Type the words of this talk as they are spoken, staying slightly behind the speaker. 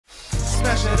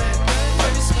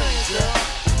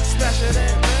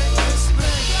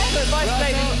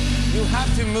You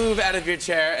have to move out of your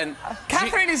chair and...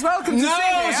 Catherine is welcome to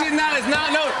No, she's not. It's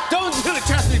not. No, don't do it.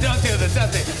 Trust me, don't do this.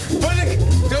 Don't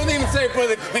don't even say for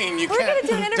the Queen. You can't. Gonna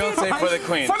do an interview. Don't say for the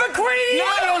Queen. For the Queen!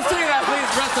 No, don't say that,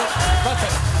 please.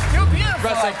 Russell. You're beautiful,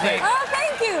 Russell, I think. Oh,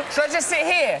 thank you. Should I just sit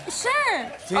here? Sure.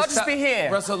 Please I'll just stop. be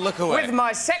here. Russell, look away. With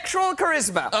my sexual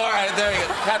charisma. All right, there you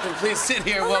go. Catherine, please sit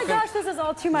here. Oh Welcome. my gosh, this is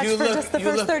all too much You for look- just the you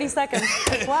first look- 30 seconds.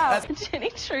 Wow. Any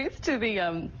truth to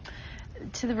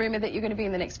the rumour that you're going to be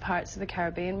in the next Pirates of the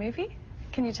Caribbean movie?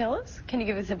 Can you tell us? Can you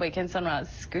give us a Weekend Sunrise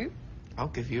scoop? I'll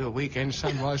give you a Weekend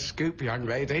Sunrise scoop, young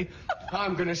lady.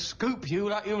 I'm going to scoop you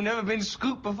like you've never been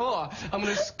scooped before. I'm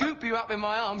going to scoop you up in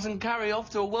my arms and carry off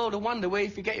to a world of wonder where you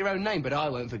forget your own name. But I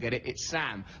won't forget it. It's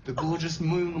Sam, the gorgeous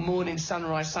morning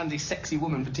sunrise Sunday sexy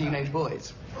woman for teenage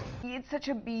boys. It's such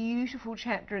a beautiful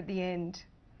chapter at the end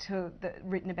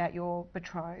written about your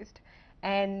betrothed.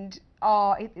 And,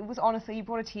 it was honestly, you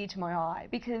brought a tear to my eye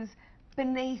because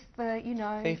beneath the, you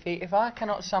know... Fifi, if I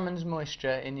cannot summon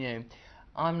moisture in you,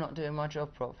 I'm not doing my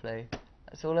job properly.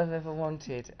 That's all I've ever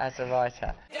wanted as a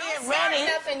writer. Don't start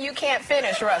nothing you can't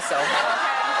finish, Russell.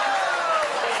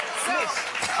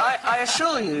 I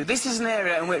assure you, this is an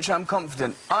area in which I'm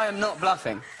confident. I am not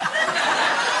bluffing.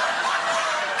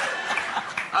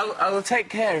 I will take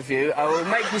care of you. I will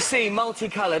make you see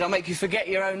multicoloured. I'll make you forget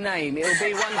your own name. It'll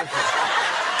be wonderful.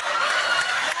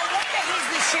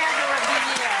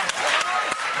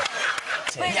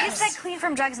 Wait, you said clean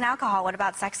from drugs and alcohol. What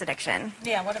about sex addiction?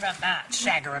 Yeah, what about that?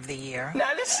 Shagger of the year.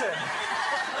 Now listen,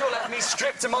 you'll have me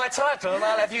stripped to my title and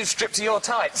I'll have you stripped to your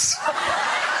tights.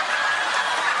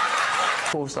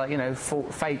 Of course, like, you know,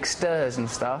 fake stirs and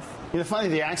stuff. You know, funny,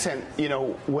 the accent, you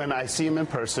know, when I see him in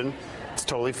person, it's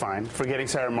totally fine. Forgetting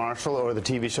Sarah Marshall or the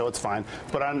TV show, it's fine.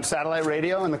 But on satellite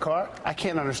radio in the car, I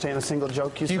can't understand a single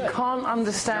joke you say. You can't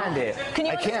understand it. Can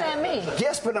you understand me?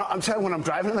 Yes, but no, I'm telling you, when I'm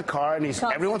driving in the car and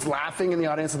everyone's laughing in the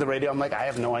audience of the radio, I'm like, I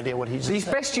have no idea what he just It's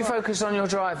said. best you focus on your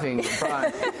driving,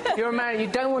 Brian. You're a man, you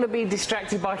don't want to be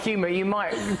distracted by humour. You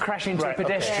might crash into a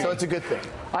pedestrian. Okay. So it's a good thing.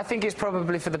 I think it's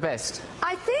probably for the best.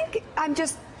 I think I'm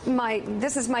just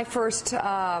this is my first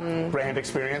brand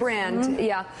experience.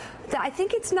 Yeah. I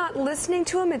think it's not listening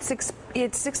to him. It's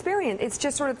experience. It's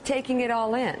just sort of taking it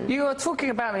all in. You are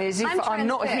talking about me as if I'm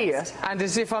not here and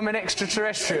as if I'm an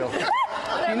extraterrestrial.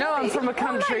 You know, I'm from a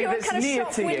country that's near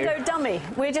to you. Window dummy.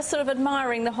 We're just sort of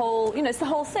admiring the whole, you know, it's the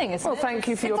whole thing, isn't it? Well, thank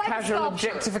you for your casual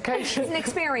objectification. It's an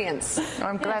experience.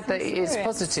 I'm glad that it's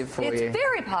positive for you. It's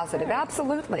very positive,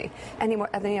 absolutely.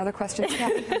 Any other questions,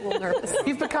 Kathy? I'm a little nervous.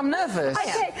 You've become nervous.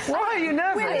 Okay. Why are you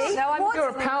nervous? Really? No, You're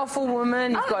a powerful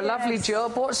woman. You've got a lovely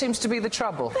job. What seems to be the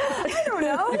trouble? I don't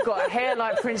know. You've got a hair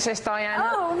like Princess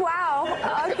Diana. Oh,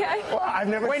 wow. Okay. Well, I've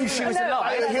never when she was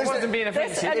alive, it wasn't being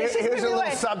offensive. Here's a little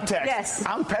subtext. Yes.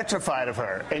 I'm petrified of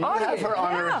her, and you have her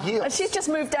on her heels. And she's just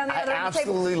moved down the other I end of the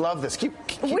table. absolutely love this. Keep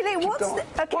Willie, going.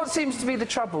 What seems to be the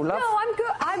trouble, love? No,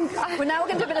 I'm good. Well, now we're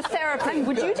going to do a bit of therapy.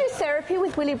 Would you do therapy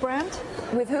with Willy Brandt?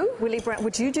 With who? Willy Brandt.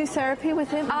 Would you do therapy with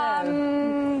him? I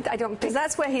don't think... Because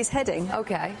that's where he's heading.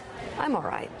 Okay. I'm all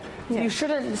right. You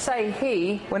shouldn't say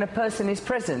he when a person is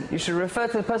present. You should refer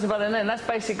to the person by their name. That's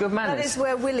basic good manners. That is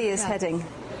where Willy is heading.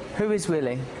 Who is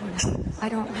Willie? I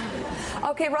don't know.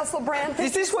 Okay, Russell Brand.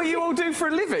 Is this what you all do for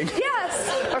a living?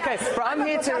 Yes. Okay, but I'm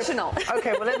here professional.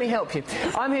 Okay, well, let me help you.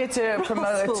 I'm here to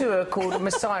promote a tour called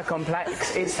Messiah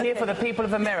Complex. It's here for the people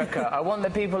of America. I want the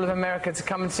people of America to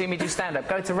come and see me do stand-up.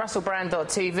 Go to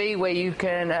russellbrand.tv where you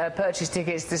can purchase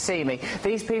tickets to see me.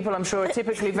 These people, I'm sure, are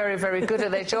typically very, very good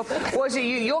at their job. What is it?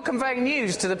 You're conveying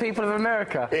news to the people of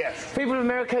America. Yes. People of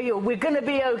America, we're going to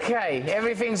be okay.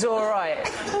 Everything's all right.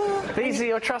 These are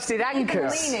your trusted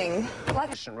anchors. Leaning.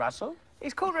 Russell?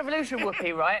 It's called Revolution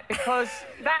Whoopee, right? Because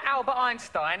that Albert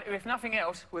Einstein, who, if nothing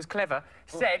else, was clever,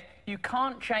 said you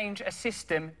can't change a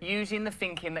system using the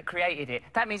thinking that created it.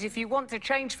 That means if you want to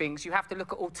change things, you have to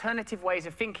look at alternative ways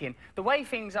of thinking. The way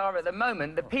things are at the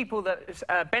moment, the people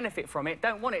that benefit from it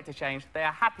don't want it to change. They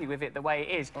are happy with it the way it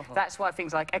is. That's why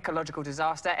things like ecological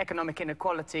disaster, economic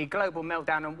inequality, global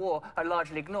meltdown and war are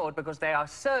largely ignored because they are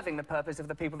serving the purpose of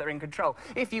the people that are in control.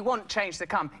 If you want change to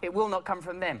come, it will not come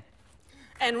from them.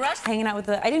 And Russ hanging out with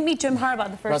I didn't meet Jim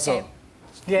Harbaugh the first day.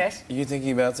 Yes? Are you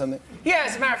thinking about something? Yeah,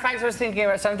 as a matter of fact, I was thinking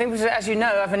about something, because as you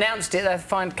know, I've announced it, I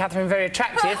find Catherine very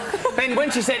attractive. Then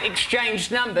when she said exchange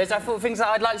numbers, I thought things that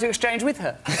I'd like to exchange with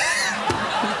her.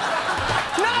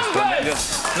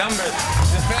 Numbers! Numbers.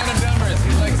 Just random numbers.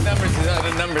 He likes numbers. He's not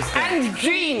a numbers thing. And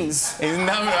genes! He's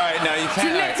number. All right, no, you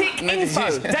can't. Genetic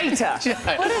info. Data.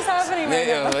 What is happening right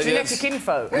now? Genetic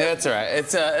info. That's all right.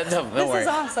 It's, don't worry. This is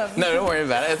awesome. No, don't worry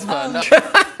about it. It's fun.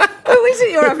 Who is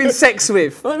it you're having sex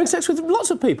with? Well, I'm having sex with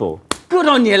lots of people. Good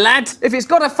on you, lad. If it's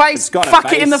got a face, got a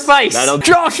fuck it in the face. That'll-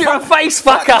 Josh, you're a face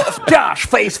fucker. Josh,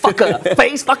 face fucker.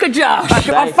 Face fucker Josh.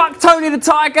 I'll fuck Tony the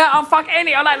Tiger. I'll fuck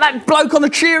any. I like that bloke on the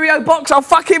Cheerio box. I'll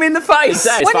fuck him in the face.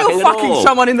 When you're fucking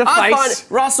someone in the face,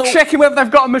 Russell, checking whether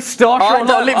they've got a moustache or a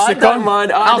lot of lipstick on.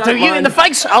 I'll do you in the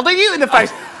face. I'll do you in the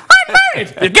face. I'm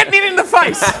married. You're getting it in the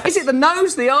face. Is it the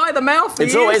nose, the eye, the mouth, the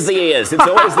ears? It's always the ears. It's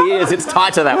always the ears. It's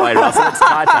tighter that way, Russell. It's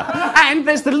tighter. And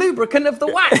there's the lubricant of the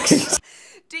wax.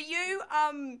 Do you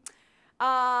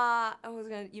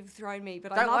you've thrown me,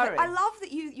 but Don't worry. I love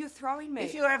that you're throwing me.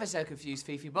 If you're ever so confused,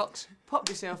 Fifi Box, pop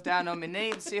yourself down on my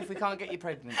knee and see if we can't get you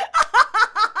pregnant.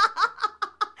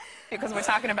 Because we're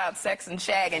talking about sex and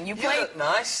shag, and you look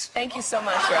nice. Thank you so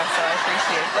much, Russell. I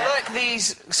appreciate that. I like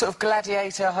these sort of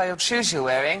gladiator high-heeled shoes you're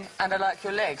wearing, and I like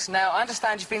your legs. Now, I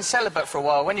understand you've been celibate for a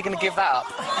while. When are you going to give that up?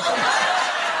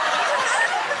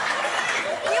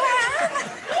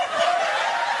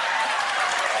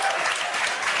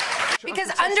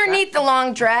 Because underneath the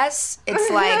long dress,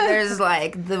 it's like there's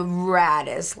like the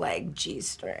raddest like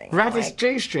G-string. Raddest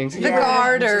G-strings? The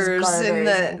garters and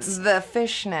the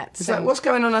fishnets. Is that, what's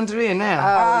going on under here now?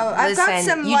 I've got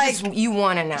some you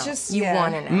want to know. You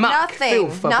want to know. Muck,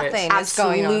 filth, nothing is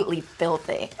going on. Absolutely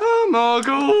filthy. Oh my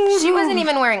God. She wasn't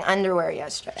even wearing underwear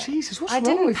yesterday. Jesus, what's I wrong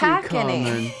didn't with pack you, Carmen?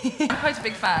 any. I'm quite a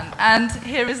big fan, and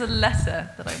here is a letter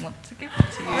that I want to give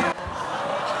to you.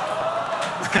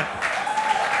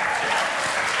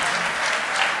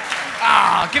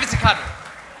 Ah, give it a cuddle.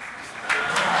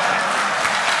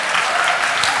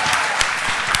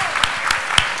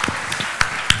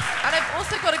 And I've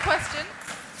also got a question.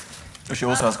 Oh, she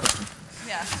also has a question.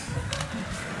 Yeah.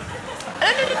 No,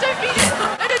 don't read it.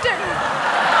 No, don't.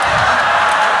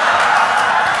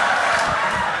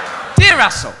 Dear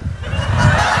Russell,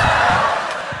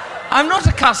 I'm not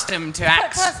accustomed to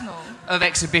acts of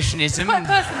exhibitionism. Quite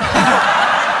personal.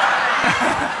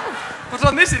 But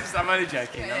on this instance, I'm only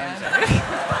joking.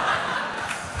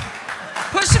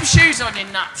 Put some shoes on, you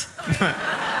nut.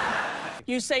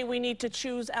 You say we need to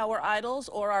choose our idols,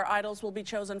 or our idols will be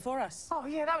chosen for us. Oh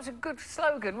yeah, that was a good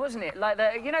slogan, wasn't it? Like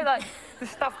the, you know, like the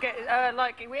stuff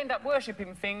like we end up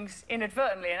worshipping things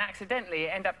inadvertently and accidentally.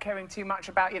 End up caring too much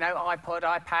about, you know, iPod,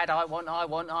 iPad, I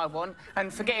want,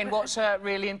 and forgetting what's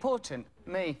really important.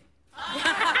 Me.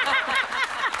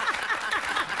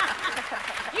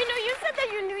 You know, you said that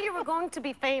you knew you were going to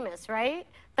be famous, right?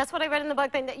 That's what I read in the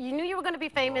book, that you knew you were going to be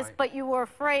famous, but you were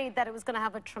afraid that it was going to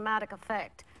have a traumatic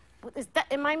effect. Is that,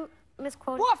 am I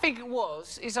misquoting? What I think it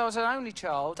was, is I was an only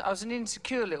child, I was an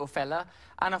insecure little fella,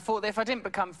 and I thought that if I didn't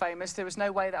become famous, there was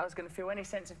no way that I was going to feel any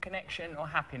sense of connection or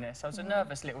happiness. I was a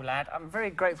nervous little lad. I'm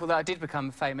very grateful that I did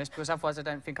become famous, because otherwise I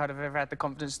don't think I'd have ever had the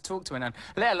confidence to talk to anyone,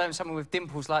 let alone someone with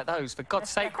dimples like those, for God's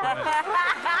sake, woman.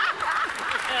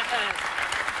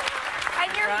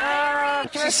 And you're very...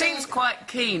 She seems quite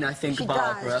keen, I think,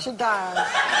 Barbara. She does.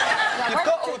 You've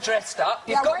got all dressed up,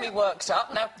 you've got me worked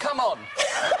up, now come on.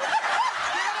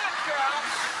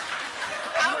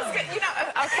 I was good, you know,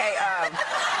 okay,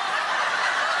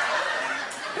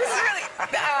 this is really,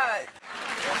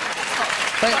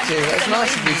 Thank you, that's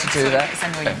nice of you to do that.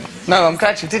 No, I'm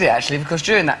glad you did it, actually, because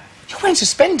during that, you're wearing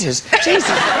suspenders. Jesus.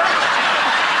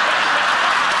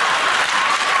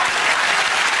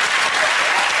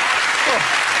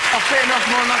 I've bitten off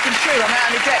more than I can chew, I'm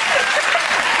out of depth.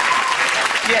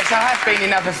 Yes, I have been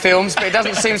in other films, but it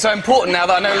doesn't seem so important now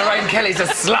that I know Lorraine Kelly's a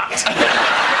slut.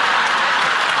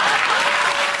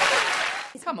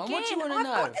 Come on, what do you want to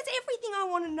know? That's everything I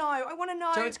want to know. I want to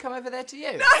know... Do you want me to come over there to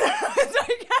you? No, it's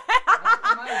okay.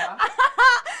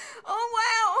 Oh,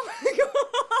 wow. Look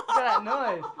at that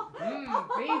noise.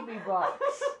 Beefy box.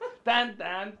 Dun,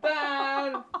 dun,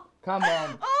 dun. Come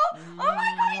on. Oh my God,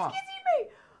 he's kissing me.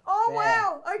 Oh, there.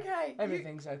 Wow, okay.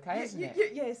 Everything's okay, isn't it?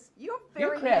 Yes, you're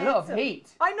very You create a lot of handsome.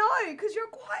 heat. I know, because you're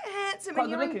quite handsome. Quite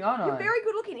and good you're looking, aren't I? You're very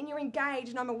good looking, and you're engaged,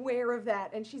 and I'm aware of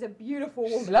that. And she's a beautiful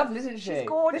woman. She's lovely, isn't she? She's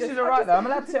gorgeous. This is all right, though. I'm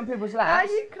allowed to sit on people's laps.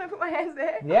 Are you? Can I put my hands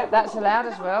there? Yep, that's allowed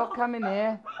as well. Come in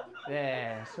here.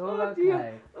 There, it's all okay.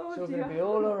 Dear. Oh, it's all dear. going to be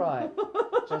all right.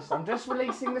 I'm just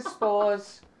releasing the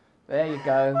spores. There you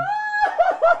go.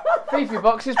 Fifi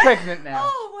Box is pregnant now.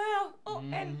 Oh, wow. Oh,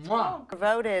 and... Oh.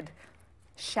 Voted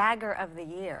Shagger of the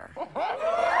Year.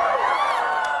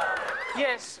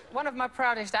 Yes, one of my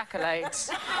proudest accolades.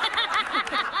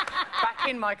 Back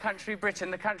in my country, Britain,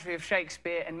 the country of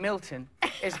Shakespeare and Milton,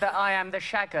 is that I am the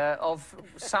shagger of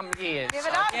some years. Give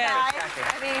it up, guys.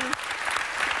 I mean,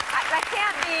 that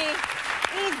can't be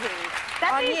easy.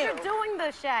 That means you're doing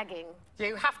the shagging.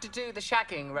 You have to do the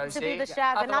shagging, Rosie. To do the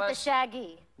shag, but not the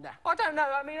shaggy. I don't know.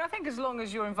 I mean, I think as long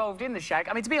as you're involved in the shag...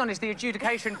 I mean, to be honest, the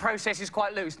adjudication process is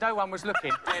quite loose. No one was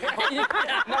looking.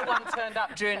 No one turned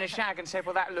up during the shag and said,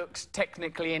 well, that looks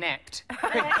technically inept.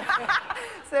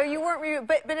 So you weren't...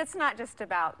 But it's not just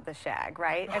about the shag,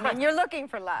 right? I mean, you're looking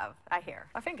for love, I hear.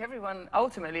 I think everyone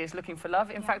ultimately is looking for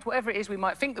love. In fact, whatever it is we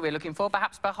might think that we're looking for,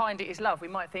 perhaps behind it is love. We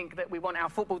might think that we want our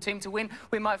football team to win.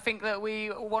 We might think that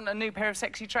we want a new pair of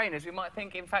sexy trainers. We might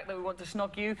think, in fact, that we want to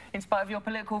snog you in spite of your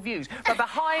political views. But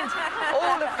behind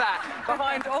all of that,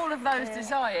 behind all of those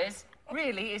desires,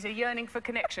 really is a yearning for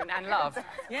connection and love.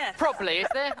 Yes. Probably, is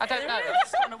there? I don't know. I'm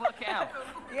just trying to work it out.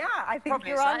 Yeah, I think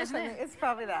Probably you're it's on that, to something. It's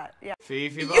probably that, yeah.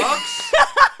 Fifi box.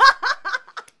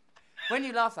 When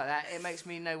you laugh like that, it makes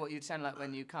me know what you'd sound like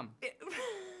when you come.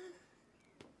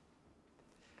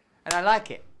 And I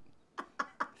like it.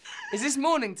 Is this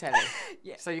morning telly?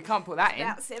 Yeah. So you can't put that in.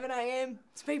 About 7 a.m.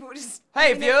 So people just...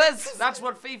 Hey, viewers, that's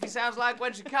what Fifi sounds like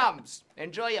when she comes.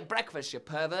 Enjoy your breakfast, you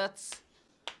perverts.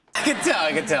 I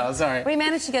can tell, sorry. We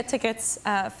managed to get tickets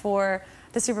for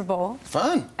the Super Bowl.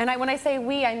 Fun. And when I say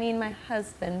we, I mean my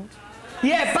husband.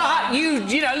 Yeah, but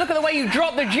you know, look at the way you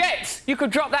drop the jets. You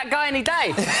could drop that guy any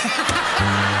day.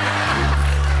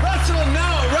 Russell, no!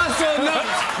 Russell, no!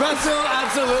 Russell,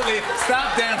 absolutely.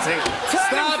 Stop dancing.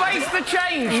 Turn and face the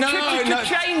change. No,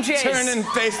 changes. Turn and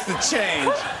face the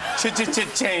change.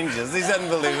 Changes. He's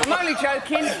unbelievable. I'm only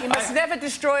joking. You must never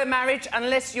destroy a marriage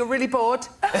unless you're really bored.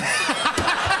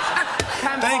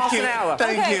 Thank you.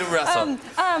 Thank you, Russell.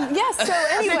 Yes, so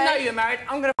anyway... I didn't know you were married.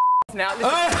 I'm going to off now.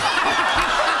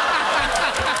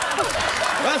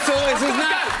 Russell, this is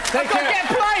not... Take care. Get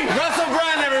a plane. Russell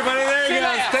Brand, everybody. There he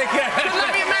goes. Take care. Good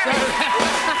luck, you're married.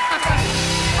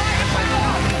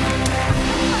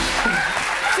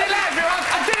 See you later, everyone.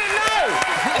 I didn't know.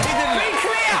 He didn't Be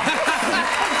clear.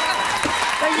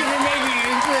 Thank you for making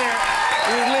it clear.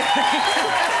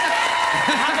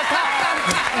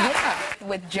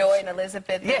 With Joy and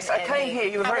Elizabeth. Yes, I came here.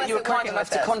 You were kind enough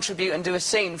to contribute and do a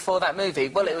scene for that movie.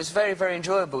 Well, it was very, very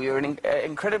enjoyable. You're an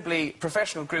incredibly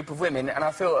professional group of women, and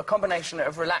I feel a combination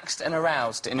of relaxed and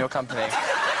aroused in your company.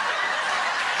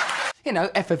 You know,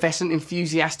 effervescent,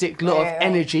 enthusiastic, lot of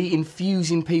energy,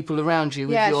 infusing people around you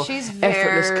with your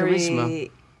effortless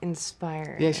charisma.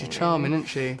 Inspiring. Yeah, she's charming, isn't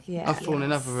she? Yeah. I've fallen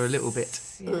in love with her a little bit.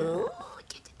 Yeah.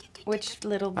 Which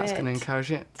little bit? That's going to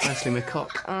encourage it. Mostly my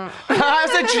cock.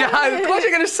 That's a joke. What are you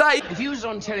going to say? If you was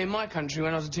on telly in my country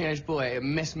when I was a teenage boy, it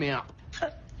messed me up.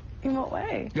 In what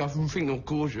way? I think you're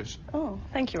gorgeous. Oh,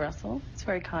 thank you, Russell. It's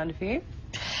very kind of you.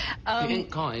 It ain't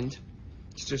kind.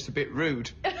 It's just a bit rude.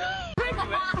 I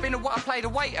played a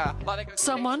waiter.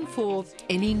 Someone, for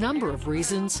any number of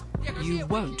reasons, you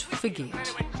won't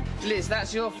forget. Liz,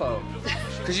 that's your fault.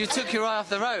 Because you took your eye off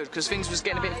the road, because things was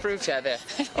getting a bit fruity out there.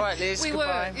 All right, Liz,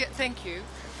 goodbye. Yeah, thank you.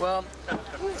 Well,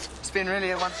 it's been really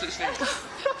a wonderful experience.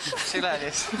 See you later,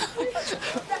 Liz.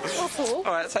 Russell.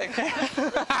 All right, take care.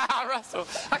 Russell,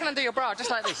 how can I do your bra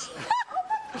just like this?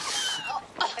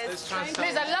 Liz,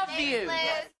 I love you.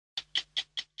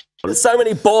 There's so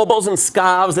many baubles and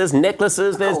scarves, there's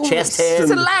necklaces, there's chest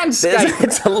hairs. It's a landscape.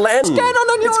 It's a landscape. What's going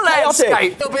on your landscape?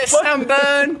 A little bit of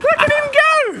sunburn. Look at him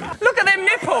go. Look at them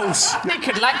nipples. They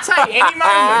could lactate any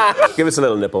moment. Give us a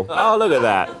little nipple. Oh, look at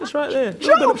that. It's right there.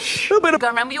 Josh! Go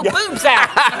around with your boobs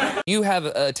out. You have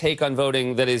a take on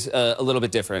voting that is a little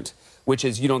bit different, which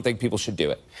is you don't think people should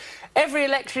do it. Every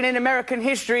election in American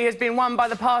history has been won by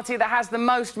the party that has the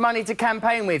most money to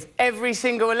campaign with. Every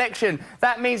single election.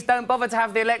 That means don't bother to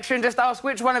have the election. Just ask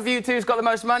which one of you two's got the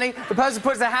most money. The person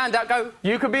puts their hand up, go,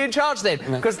 you could be in charge then.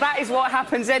 Because that is what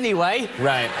happens anyway.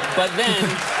 Right. But then...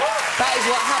 that is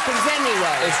what happens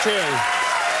anyway. It's true.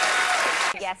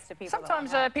 Yes to people.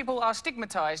 Sometimes people are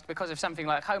stigmatised because of something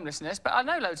like homelessness, but I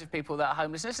know loads of people that are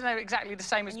homeless and they're exactly the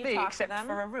same as me, except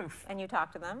for a roof. And you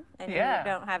talk to them, and Yeah. you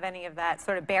don't have any of that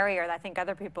sort of barrier that I think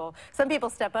other people, some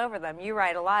people step over them. You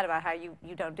write a lot about how you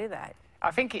don't do that. I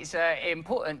think it's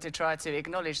important to try to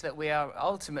acknowledge that we are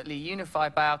ultimately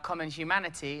unified by our common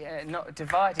humanity, not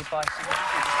divided by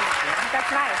significant distinctions.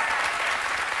 That's nice.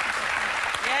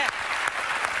 Yeah.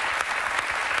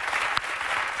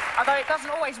 Although it doesn't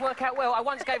always work out well. I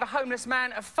once gave a homeless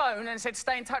man a phone and said,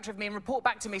 stay in touch with me and report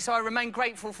back to me, so I remain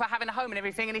grateful for having a home and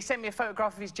everything, and he sent me a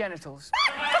photograph of his genitals.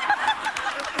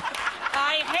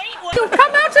 I hate when... You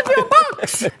come out of your box!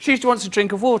 Yes. She just wants a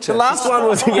drink of water. The last one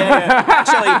was, yeah.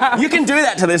 Actually, you can do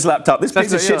that to this laptop. This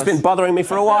piece of shit's been bothering me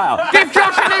for a while. Give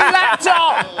Josh a new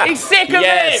laptop! He's sick of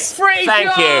it! Free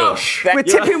Josh! We're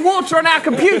tipping water on our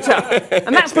computer.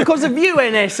 And that's because of you,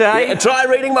 NSA. Yeah, try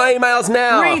reading my emails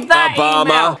now. Read that Obama.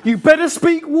 email. You better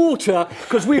speak water,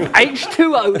 because we've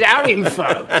H2O'd our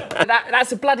info.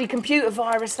 That's a bloody computer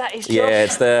virus, that is, Josh. Yeah,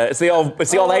 it's the old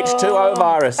H2O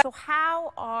virus. So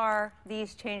how are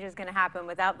these changes going to happen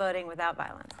without voting, without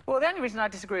violence? Well, the only reason I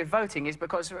disagree with voting is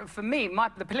because, for me,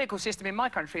 the political system in my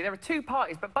country, there are two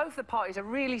parties, but both the parties are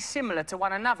really similar to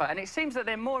one another, and it seems that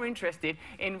they're more interested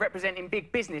in representing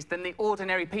big business than the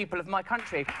ordinary people of my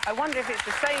country. I wonder if it's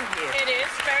the same here. It is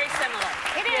very similar.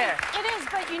 It is,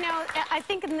 but you know, I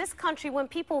think in this country, when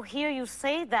people hear you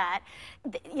say that,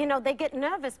 you know, they get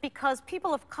nervous because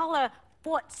people of color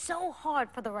fought so hard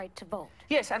for the right to vote.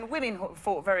 Yes, and women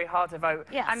fought very hard to vote.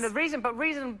 Yes. And the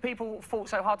reason people fought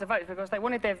so hard to vote is because they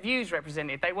wanted their views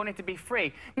represented. They wanted to be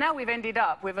free. Now we've ended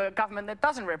up with a government that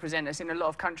doesn't represent us in a lot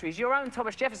of countries. Your own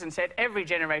Thomas Jefferson said every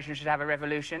generation should have a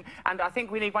revolution, and I think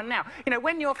we need one now. You know,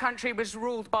 when your country was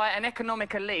ruled by an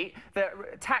economic elite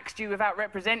that taxed you without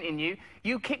representing you,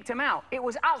 you kicked them out. It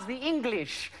was us, the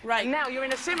English. Right. Now you're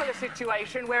in a similar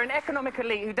situation where an economic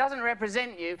elite who doesn't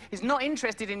represent you, is not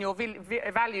interested in your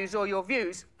values or your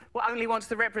views, only wants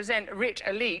to represent rich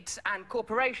elites and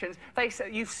corporations.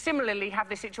 You similarly have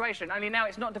this situation, only now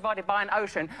it's not divided by an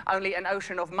ocean, only an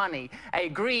ocean of money, a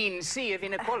green sea of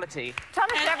inequality.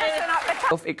 Thomas Jefferson...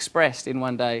 Expressed in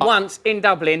one day. Once in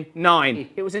Dublin, 9.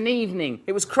 It was an evening.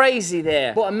 It was crazy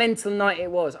there. What a mental night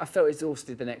it was. I felt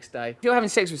exhausted the next day. If you're having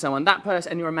sex with someone, that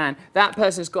person, and you're a man, that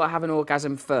person's got to have an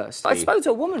orgasm first. I spoke to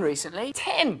a woman recently.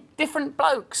 10 different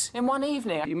blokes in one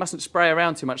evening. You mustn't spray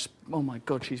around too much. Oh my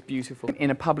God, she's beautiful.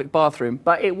 In a public bathroom,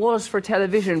 but it was for a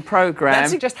television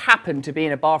programme. It just happened to be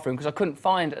in a bathroom because I couldn't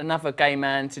find another gay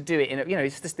man to do it in. You know,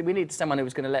 it's just, we needed someone who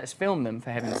was going to let us film them,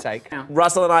 for heaven's sake.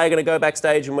 Russell and I are going to go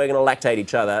backstage and we're going to lactate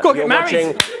each other. Go get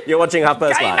married. You're watching Half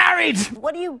Past Live. Married.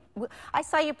 What do you... I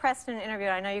saw you pressed in an interview.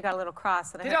 I know you got a little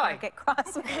cross. Did I? Get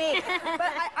cross with me.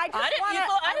 But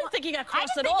I didn't think you got cross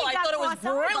at all. I thought it was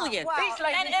brilliant.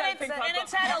 And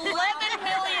it's had 11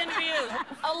 million views.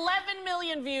 11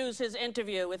 million views, his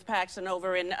interview with Paxton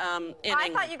over in England. I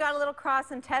thought you got a little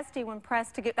cross and testy when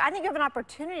pressed to get... I think you have an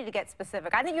opportunity to get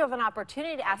specific. I think you have an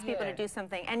opportunity to ask people to do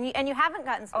something, and you haven't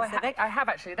gotten specific. I have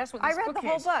actually. That's what this book is. I read the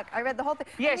whole book. I read the whole thing.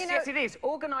 Yes, yes, it is.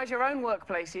 Organise your own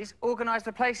workplaces. Organise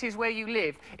the places where you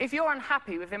live. If you're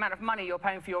unhappy with the amount of money you're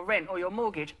paying for your rent or your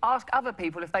mortgage, ask other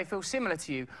people if they feel similar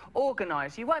to you.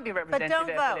 Organise. You won't be represented at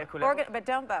a political level. But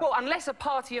don't vote. Well, unless a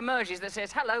party emerges that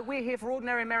says, hello, we're here for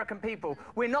ordinary American people.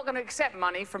 We're not going to accept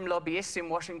money from lobbyists in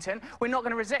Washington. We're not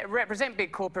going to represent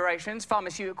big corporations,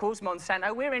 pharmaceuticals,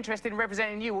 Monsanto. We're interested in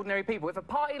representing you, ordinary people. If a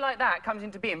party like that comes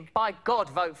into being, by God,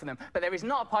 vote for them. But there is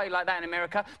not a party like that in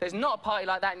America. There's not a party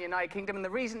like that in the United Kingdom, and the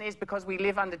reason is because we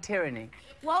live under tyranny.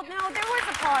 Well, no, there was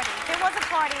a party. There was a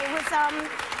party. It was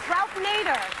Ralph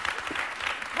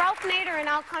Nader. Ralph Nader in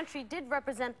our country did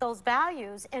represent those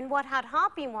values, and what had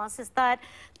happened is that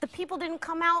the people didn't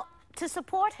come out to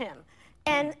support him.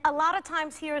 And a lot of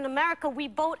times here in America, we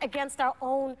vote against our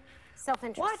own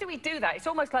self-interest. Why do we do that? It's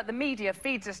almost like the media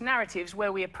feeds us narratives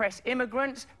where we oppress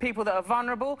immigrants, people that are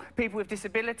vulnerable, people with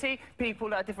disability, people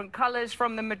that are different colours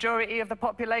from the majority of the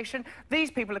population.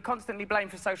 These people are constantly blamed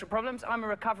for social problems. I'm a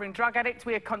recovering drug addict.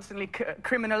 We are constantly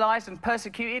criminalised and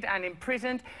persecuted and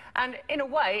imprisoned. And in a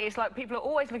way, it's like people are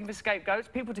always looking for scapegoats,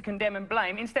 people to condemn and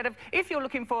blame, instead of, if you're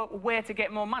looking for where to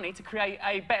get more money to create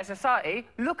a better society,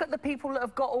 look at the people that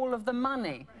have got all of the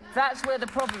money. That's where the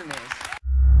problem is.